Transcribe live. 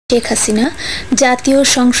শেখ হাসিনা জাতীয়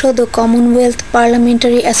সংসদ ও Commonwealth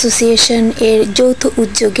parliamentary association এর যৌথ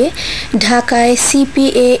উদ্যোগে ঢাকায়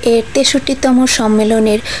সিপিএ এর 63তম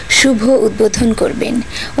সম্মেলনের শুভ উদ্বোধন করবেন।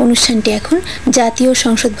 অনুষ্ঠানটি এখন জাতীয়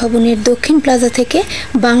সংসদ ভবনের দক্ষিণ প্লাজা থেকে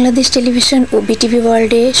বাংলাদেশ টেলিভিশন ও বিটিভি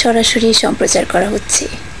ওয়ার্ল্ডে সরাসরি সম্প্রচার করা হচ্ছে।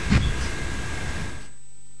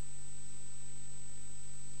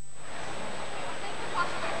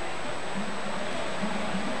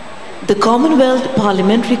 The Commonwealth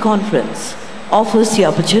Parliamentary Conference offers the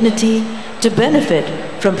opportunity to benefit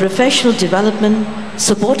from professional development,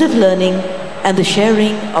 supportive learning, and the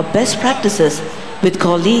sharing of best practices with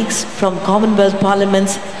colleagues from Commonwealth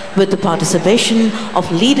parliaments with the participation of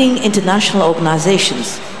leading international organizations.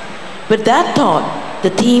 With that thought,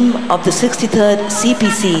 the theme of the 63rd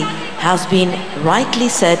CPC has been rightly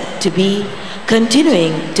said to be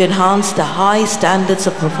continuing to enhance the high standards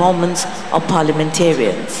of performance of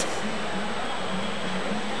parliamentarians.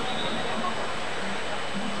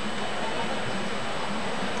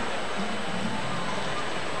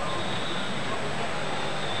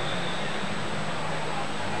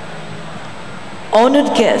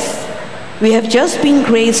 Honored guests, we have just been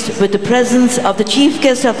graced with the presence of the chief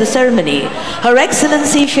guest of the ceremony, Her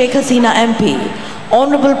Excellency Sheikh Hasina MP,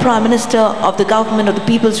 Honorable Prime Minister of the Government of the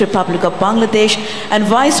People's Republic of Bangladesh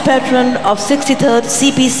and Vice Patron of 63rd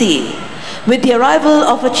CPC. With the arrival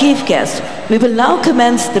of our chief guest, we will now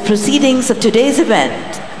commence the proceedings of today's event.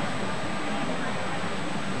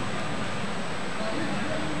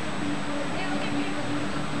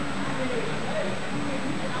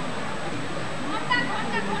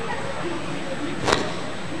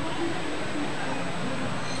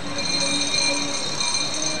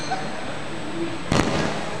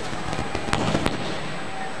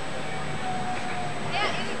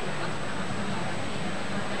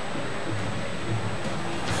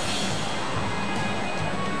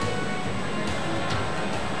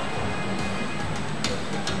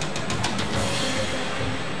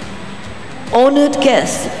 Honored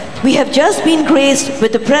guests, we have just been graced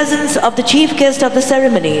with the presence of the chief guest of the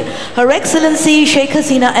ceremony, Her Excellency Sheikh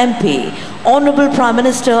Hasina MP, Honorable Prime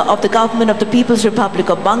Minister of the Government of the People's Republic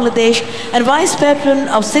of Bangladesh and Vice Patron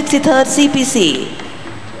of 63rd CPC.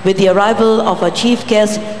 With the arrival of our chief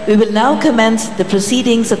guest, we will now commence the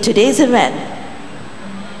proceedings of today's event.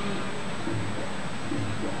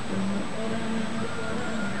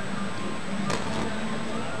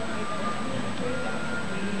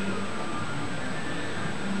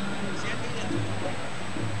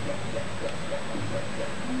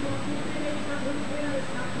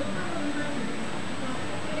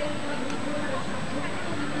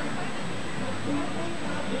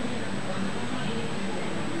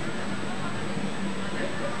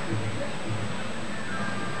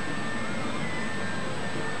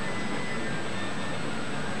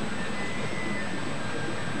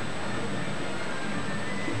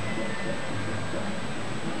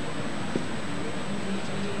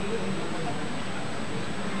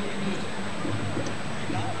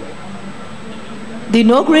 The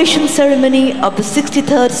inauguration ceremony of the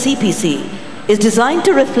 63rd CPC is designed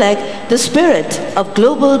to reflect the spirit of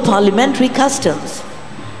global parliamentary customs.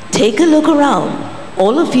 Take a look around.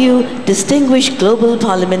 All of you distinguished global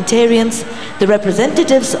parliamentarians, the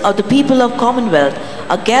representatives of the people of Commonwealth,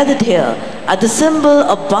 are gathered here at the symbol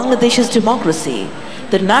of Bangladesh's democracy,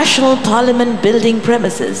 the National Parliament building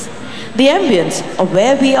premises. The ambience of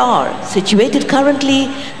where we are, situated currently,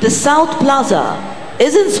 the South Plaza,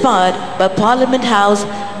 is inspired by Parliament House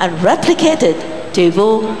and replicated to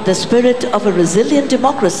evoke the spirit of a resilient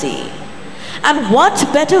democracy. And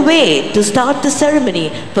what better way to start the ceremony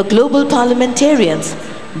for global parliamentarians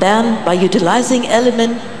than by utilizing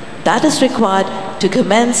element that is required to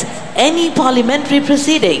commence any parliamentary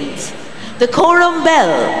proceedings, the quorum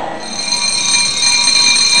bell.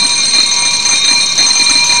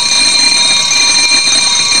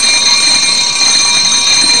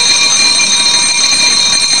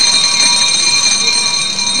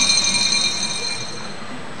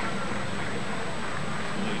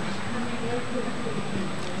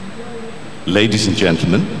 Ladies and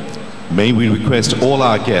gentlemen, may we request all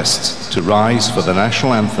our guests to rise for the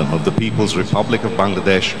national anthem of the People's Republic of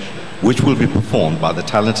Bangladesh, which will be performed by the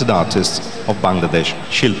talented artists of Bangladesh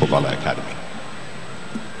Shilpokala Academy.